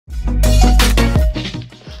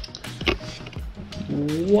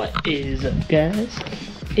What is up, guys?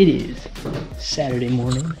 It is Saturday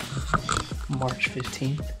morning, March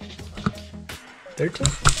 15th.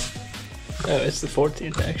 13th? Oh, it's the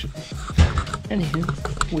 14th actually.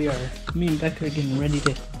 Anywho, me and Becca are getting ready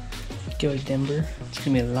to go to Denver. It's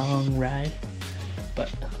gonna be a long ride, but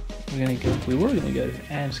we were gonna go to the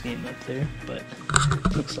Avs game up there, but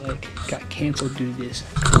looks like it got canceled due to this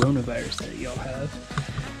coronavirus that y'all have.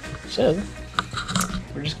 So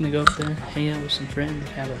we're just gonna go up there, hang out with some friends, and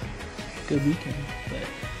have a good weekend. But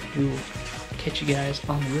we will catch you guys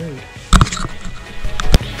on the road.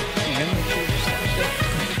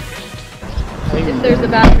 There's a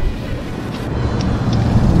bathroom.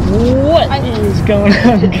 What is going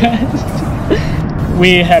on, guys?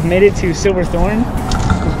 We have made it to Silverthorne.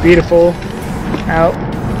 It's beautiful out,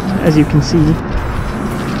 as you can see.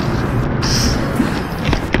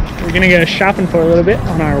 We're gonna go shopping for a little bit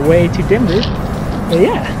on our way to Denver. But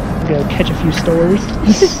yeah, go catch a few stores.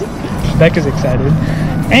 Becca's excited.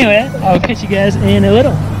 Anyway, I'll catch you guys in a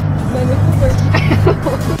little.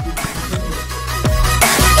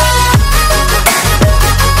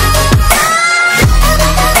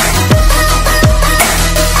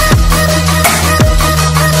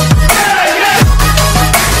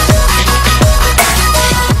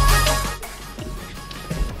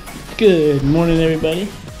 Good morning, everybody.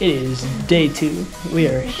 It is day 2. We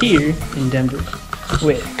are here in Denver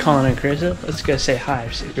with Colin and Carissa. Let's go say hi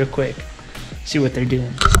real quick. See what they're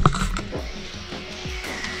doing.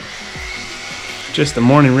 Just the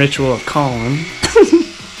morning ritual of Colin.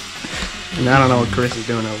 And I don't know what Carissa's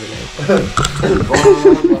doing over there.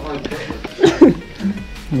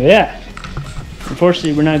 Yeah.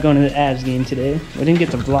 Unfortunately, we're not going to the Avs game today. We didn't get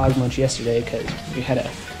to vlog much yesterday because we had a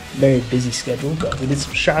very busy schedule, but we did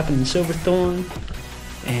some shopping in Silverthorne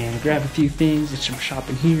and grabbed a few things, did some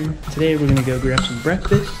shopping here. Today we're gonna go grab some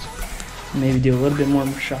breakfast, maybe do a little bit more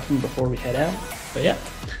shopping before we head out. But yeah,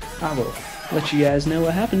 I will let you guys know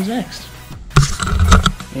what happens next.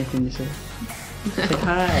 Anything to say? Say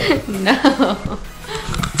hi. No.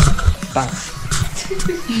 Bye.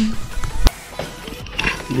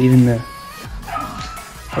 Leaving the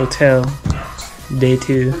hotel, day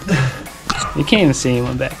 2. You can't even see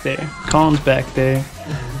anyone back there. Colin's back there.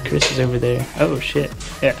 Chris is over there. Oh shit.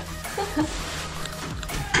 Yeah.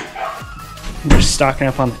 We're stocking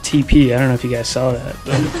up on the TP. I don't know if you guys saw that,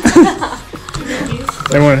 but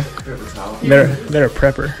they're a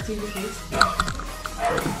prepper.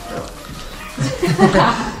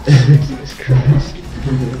 Jesus Christ.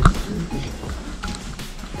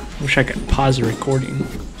 Wish I could pause the recording.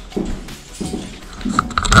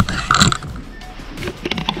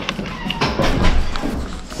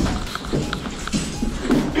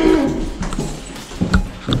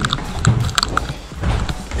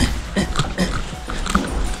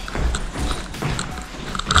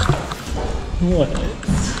 What?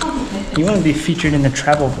 You want to be featured in the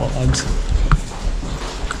travel vlogs.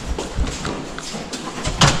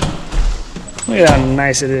 Look at how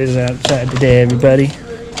nice it is outside today, everybody.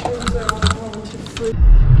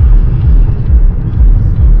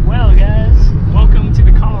 Well, guys, welcome to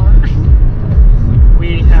the car.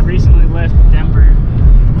 We have recently left Denver.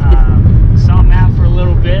 Saw a map for a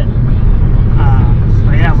little bit.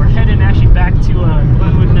 But yeah, we're heading actually back to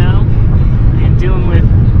Glenwood now and dealing with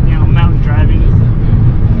mountain driving,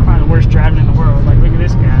 probably the worst driving in the world. Like, look at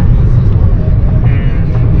this guy.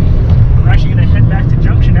 And we're actually gonna head back to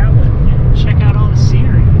Junction Outlet and check out all the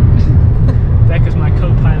scenery. Becca's my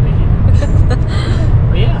co-pilot here.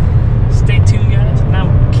 But yeah, stay tuned, guys, and I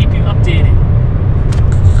will keep you updated.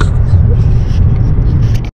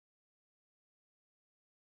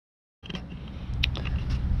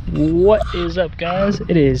 What is up, guys?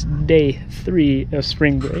 It is day 3 of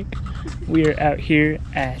spring break. We are out here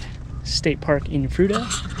at State Park in Fruita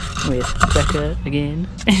with Becca again.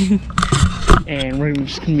 And we're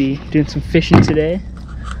just gonna be doing some fishing today.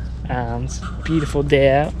 It's a beautiful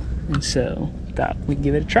day out, and so thought we'd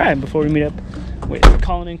give it a try before we meet up with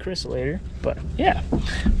Colin and Chris later. But yeah,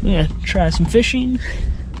 we're gonna try some fishing,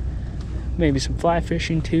 maybe some fly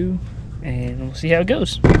fishing too, and we'll see how it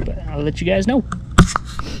goes. But I'll let you guys know.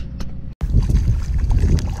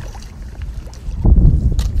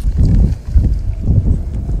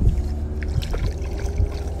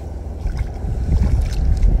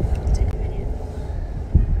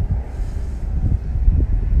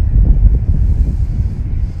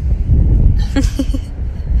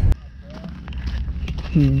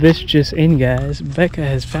 This just in, guys. Becca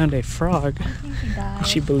has found a frog. I think he died.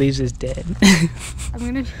 She believes is dead. I'm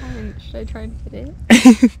gonna try and should I try and hit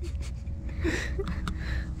it?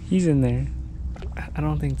 He's in there. I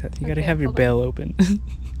don't think that you gotta Okay, have your hold bail open.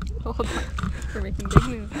 Hold on. We're making big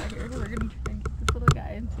moves out here. We're gonna try and get this little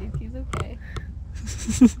guy and see if he's okay.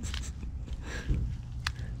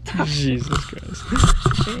 Jesus Christ.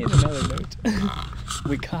 And another note.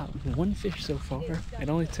 We caught one fish so far. It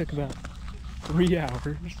only took about 3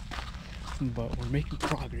 hours. But we're making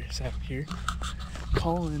progress out here.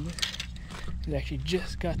 Colin has actually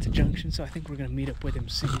just got to Junction, so I think we're going to meet up with him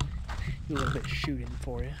soon. Do a little bit of shooting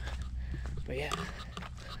for you. But yeah,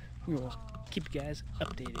 we will keep you guys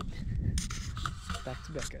updated. Back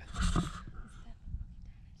to Becca.